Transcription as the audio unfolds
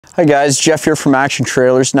Hi guys, Jeff here from Action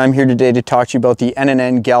Trailers, and I'm here today to talk to you about the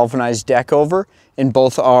N&N galvanized deckover in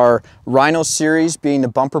both our Rhino series being the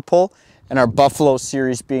bumper pull and our Buffalo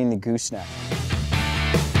series being the Gooseneck.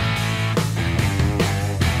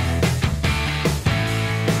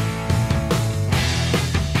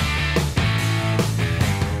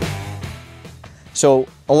 So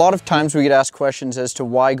a lot of times we get asked questions as to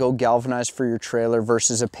why go galvanized for your trailer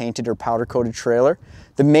versus a painted or powder coated trailer.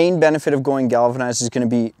 The main benefit of going galvanized is going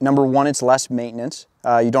to be, number one, it's less maintenance.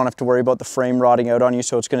 You don't have to worry about the frame rotting out on you,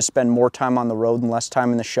 so it's going to spend more time on the road and less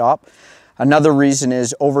time in the shop. Another reason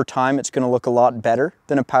is over time it's going to look a lot better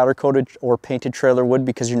than a powder coated or painted trailer would,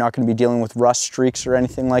 because you're not going to be dealing with rust streaks or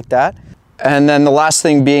anything like that. And then the last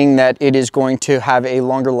thing being that it is going to have a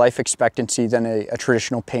longer life expectancy than a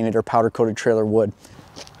traditional painted or powder coated trailer would.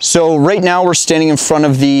 So right now we're standing in front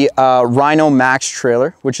of the Rhino Max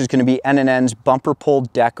trailer, which is going to be N&N's bumper pull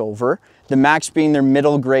deckover. The Max being their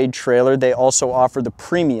middle grade trailer, they also offer the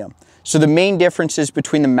Premium. So the main differences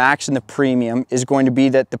between the Max and the Premium is going to be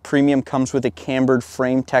that the Premium comes with a cambered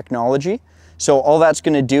frame technology. So all that's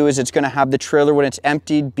going to do is it's going to have the trailer, when it's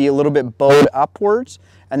emptied, be a little bit bowed upwards,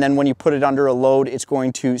 and then when you put it under a load, it's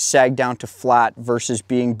going to sag down to flat versus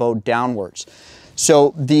being bowed downwards.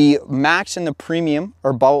 So the Max and the Premium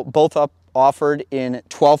are both offered in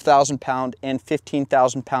 12,000 pound and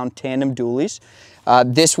 15,000 pound tandem dualies.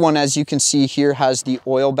 This one, as you can see here, has the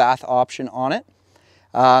oil bath option on it.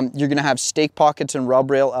 You're going to have stake pockets and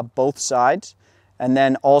rub rail up both sides. And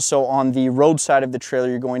then also on the road side of the trailer,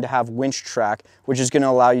 you're going to have winch track, which is going to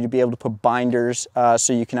allow you to be able to put binders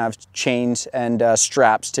so you can have chains and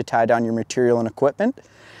straps to tie down your material and equipment.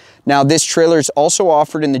 Now this trailer is also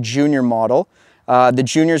offered in the Junior model. The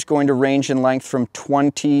Junior is going to range in length from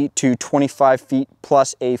 20 to 25 feet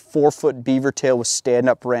plus a 4-foot beaver tail with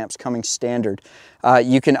stand-up ramps coming standard.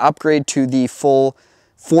 You can upgrade to the full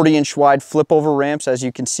 40-inch wide flip-over ramps, as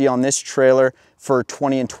you can see on this trailer, for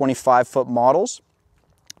 20 and 25-foot models.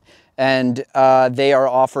 And they are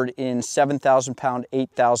offered in 7,000 pound,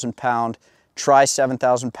 8,000 pound, tri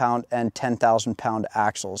 7,000 pound, and 10,000 pound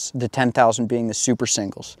axles, the 10,000 being the super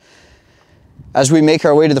singles. As we make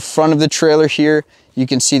our way to the front of the trailer here, you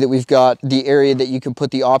can see that we've got the area that you can put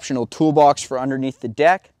the optional toolbox for underneath the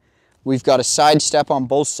deck. We've got a side step on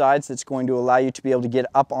both sides that's going to allow you to be able to get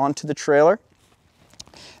up onto the trailer.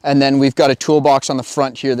 And then we've got a toolbox on the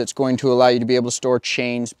front here that's going to allow you to be able to store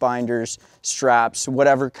chains, binders, straps,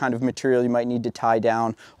 whatever kind of material you might need to tie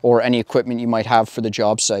down, or any equipment you might have for the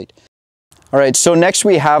job site. All right, so next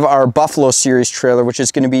we have our Buffalo series trailer, which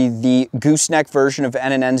is going to be the Gooseneck version of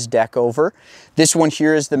N&N's deckover. This one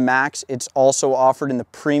here is the Max. It's also offered in the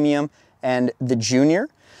Premium and the Junior.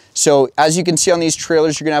 So as you can see on these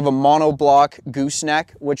trailers, you're going to have a monoblock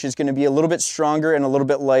gooseneck, which is going to be a little bit stronger and a little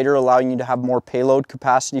bit lighter, allowing you to have more payload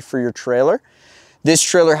capacity for your trailer. This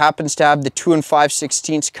trailer happens to have the 2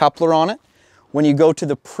 5/16 coupler on it. When you go to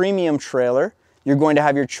the Premium trailer, you're going to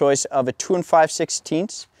have your choice of a 2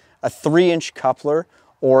 5/16, a 3-inch coupler,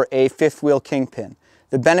 or a 5th wheel kingpin.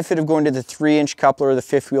 The benefit of going to the 3-inch coupler or the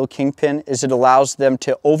 5th wheel kingpin is it allows them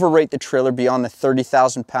to overrate the trailer beyond the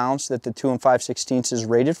 30,000 pounds that the 2 5/16 is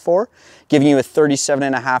rated for, giving you a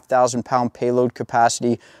 37,500 pound payload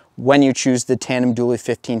capacity when you choose the tandem dually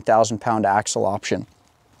 15,000 pound axle option.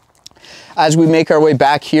 As we make our way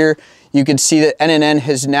back here, you can see that N&N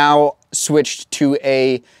has now switched to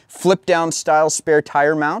a flip down style spare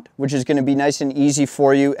tire mount, which is going to be nice and easy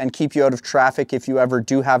for you and keep you out of traffic if you ever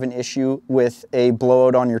do have an issue with a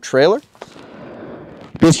blowout on your trailer.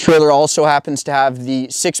 This trailer also happens to have the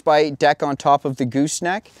 6x8 deck on top of the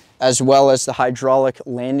Gooseneck, as well as the hydraulic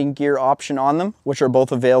landing gear option on them, which are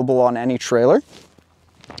both available on any trailer.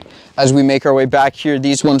 As we make our way back here,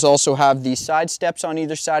 these ones also have the side steps on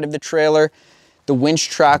either side of the trailer, the winch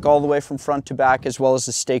track all the way from front to back, as well as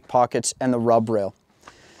the stake pockets and the rub rail.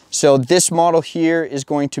 So this model here is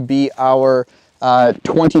going to be our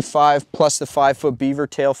 25 plus the 5-foot beaver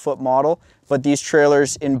tail foot model, but these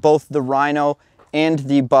trailers in both the Rhino and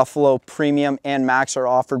the Buffalo Premium and Max are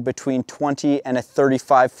offered between 20 and a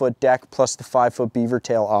 35-foot deck plus the 5-foot beaver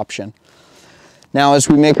tail option. Now as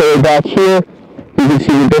we make our way back here, you can see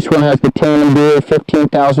that this one has the tandem dual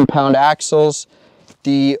 15,000 pound axles.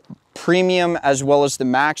 The Premium as well as the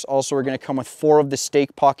Max also are going to come with 4 of the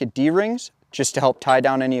stake pocket D-rings, just to help tie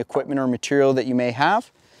down any equipment or material that you may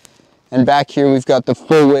have. And back here we've got the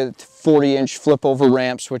full width 40-inch flip over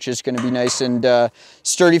ramps, which is going to be nice and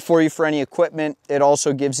sturdy for you for any equipment. It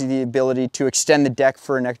also gives you the ability to extend the deck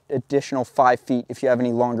for an additional 5 feet if you have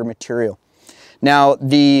any longer material. Now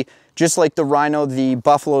Just like the Rhino, the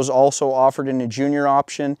Buffalo is also offered in a junior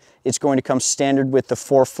option. It's going to come standard with the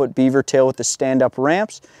 4-foot beaver tail with the stand-up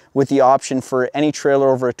ramps, with the option for any trailer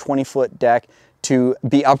over a 20-foot deck to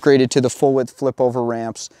be upgraded to the full-width flip-over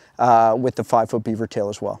ramps with the 5-foot beaver tail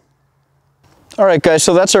as well. All right, guys,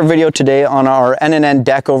 so that's our video today on our N&N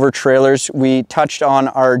Deckover trailers. We touched on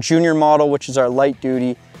our junior model, which is our light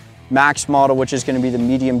duty, max model, which is going to be the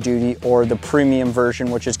medium duty, or the premium version,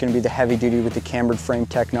 which is going to be the heavy duty with the cambered frame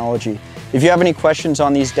technology. If you have any questions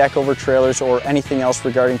on these Deckover trailers or anything else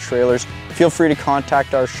regarding trailers, feel free to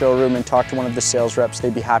contact our showroom and talk to one of the sales reps.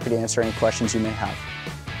 They'd be happy to answer any questions you may have.